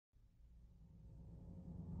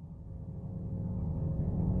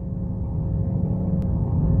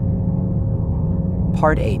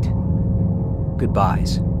Part 8.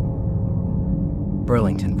 Goodbyes.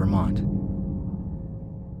 Burlington, Vermont.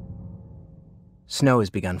 Snow has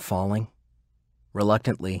begun falling.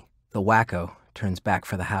 Reluctantly, the wacko turns back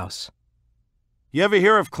for the house. You ever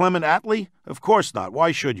hear of Clement Attlee? Of course not.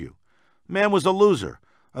 Why should you? Man was a loser,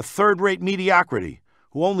 a third-rate mediocrity,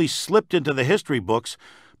 who only slipped into the history books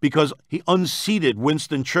because he unseated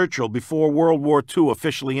Winston Churchill before World War II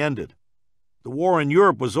officially ended. The war in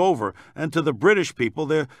Europe was over, and to the British people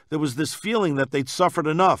there was this feeling that they'd suffered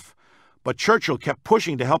enough. But Churchill kept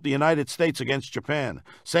pushing to help the United States against Japan,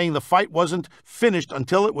 saying the fight wasn't finished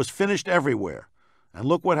until it was finished everywhere. And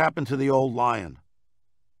look what happened to the old lion.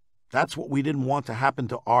 That's what we didn't want to happen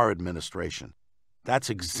to our administration.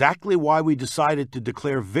 That's exactly why we decided to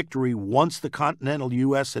declare victory once the continental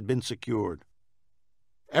U.S. had been secured.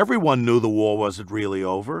 Everyone knew the war wasn't really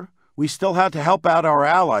over. We still had to help out our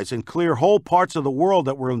allies and clear whole parts of the world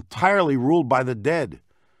that were entirely ruled by the dead.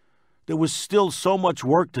 There was still so much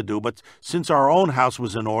work to do, but since our own house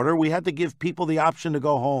was in order, we had to give people the option to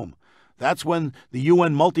go home. That's when the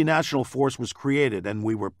UN multinational force was created, and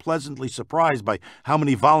we were pleasantly surprised by how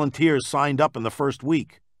many volunteers signed up in the first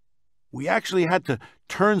week. We actually had to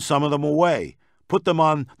turn some of them away, put them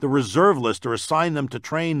on the reserve list, or assign them to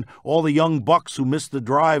train all the young bucks who missed the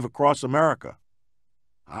drive across America.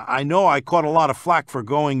 I know I caught a lot of flack for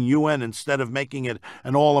going UN instead of making it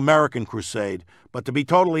an all-American crusade, but to be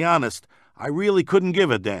totally honest, I really couldn't give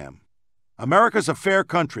a damn. America's a fair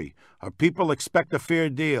country. Our people expect a fair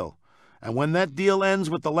deal. And when that deal ends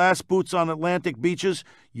with the last boots on Atlantic beaches,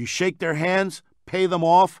 you shake their hands, pay them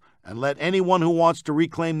off, and let anyone who wants to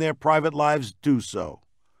reclaim their private lives do so.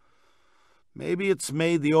 Maybe it's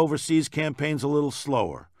made the overseas campaigns a little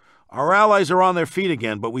slower. Our allies are on their feet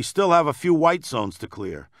again, but we still have a few white zones to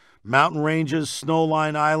clear. Mountain ranges,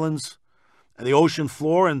 snow-lined islands, and the ocean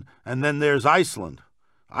floor, and then there's Iceland.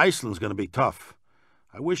 Iceland's going to be tough.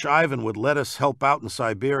 I wish Ivan would let us help out in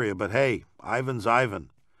Siberia, but hey, Ivan's Ivan.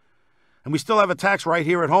 And we still have attacks right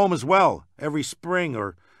here at home as well, every spring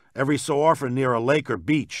or every so often near a lake or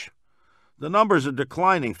beach. The numbers are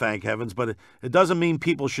declining, thank heavens, but it doesn't mean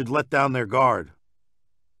people should let down their guard.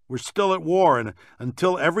 We're still at war, and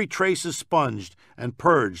until every trace is sponged and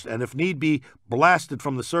purged, and if need be, blasted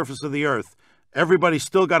from the surface of the earth, everybody's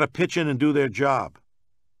still got to pitch in and do their job.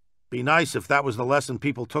 Be nice if that was the lesson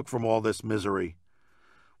people took from all this misery.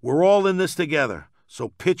 We're all in this together, so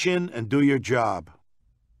pitch in and do your job.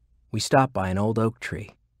 We stop by an old oak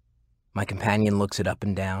tree. My companion looks it up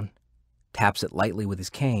and down, taps it lightly with his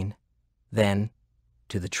cane, then,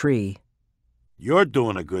 to the tree, "You're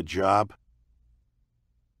doing a good job."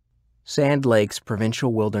 Sand Lakes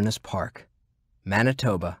Provincial Wilderness Park,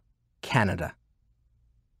 Manitoba, Canada.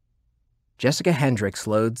 Jessica Hendricks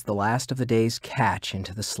loads the last of the day's catch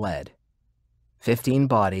into the sled. 15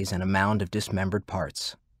 bodies and a mound of dismembered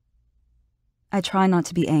parts. I try not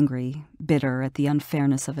to be angry, bitter at the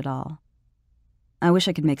unfairness of it all. I wish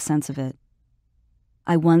I could make sense of it.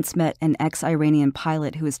 I once met an ex-Iranian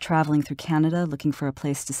pilot who was traveling through Canada looking for a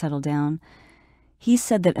place to settle down. He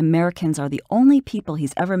said that Americans are the only people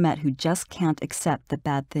he's ever met who just can't accept that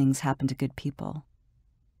bad things happen to good people.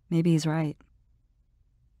 Maybe he's right.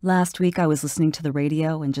 Last week I was listening to the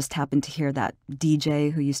radio and just happened to hear that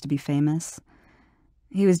DJ who used to be famous.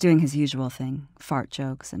 He was doing his usual thing, fart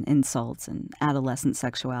jokes and insults and adolescent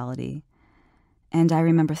sexuality. And I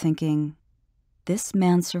remember thinking, this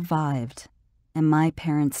man survived, and my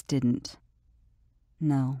parents didn't.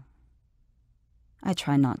 No. I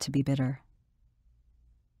try not to be bitter.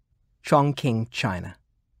 Chongqing, China.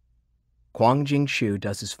 Kwang Jingshu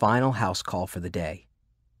does his final house call for the day.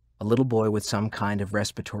 A little boy with some kind of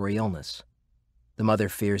respiratory illness. The mother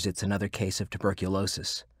fears it's another case of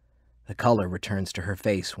tuberculosis. The color returns to her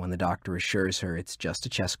face when the doctor assures her it's just a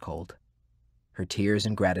chest cold. Her tears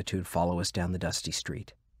and gratitude follow us down the dusty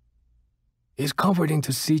street. It's comforting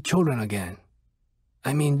to see children again.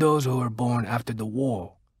 I mean those who were born after the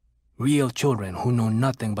war. Real children who know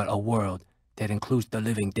nothing but a world that includes the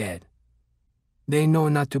living dead. They know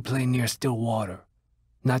not to play near still water,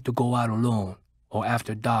 not to go out alone or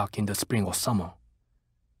after dark in the spring or summer.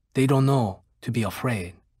 They don't know to be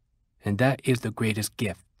afraid, and that is the greatest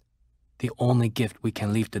gift, the only gift we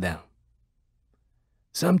can leave to them.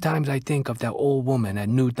 Sometimes I think of that old woman at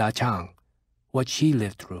New Dachang, what she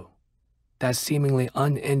lived through, that seemingly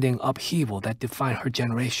unending upheaval that defined her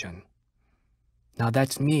generation. Now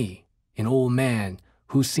that's me, an old man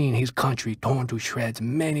who's seen his country torn to shreds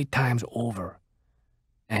many times over.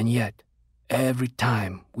 And yet, every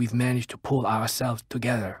time we've managed to pull ourselves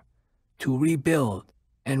together, to rebuild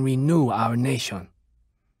and renew our nation.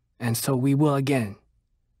 And so we will again.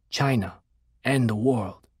 China, and the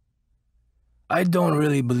world. I don't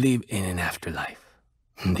really believe in an afterlife,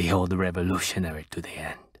 the old revolutionary to the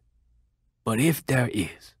end. But if there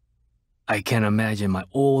is, I can imagine my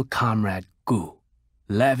old comrade Gu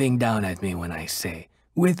laughing down at me when I say,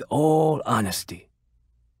 with all honesty,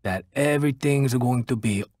 that everything's going to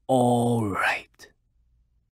be all right.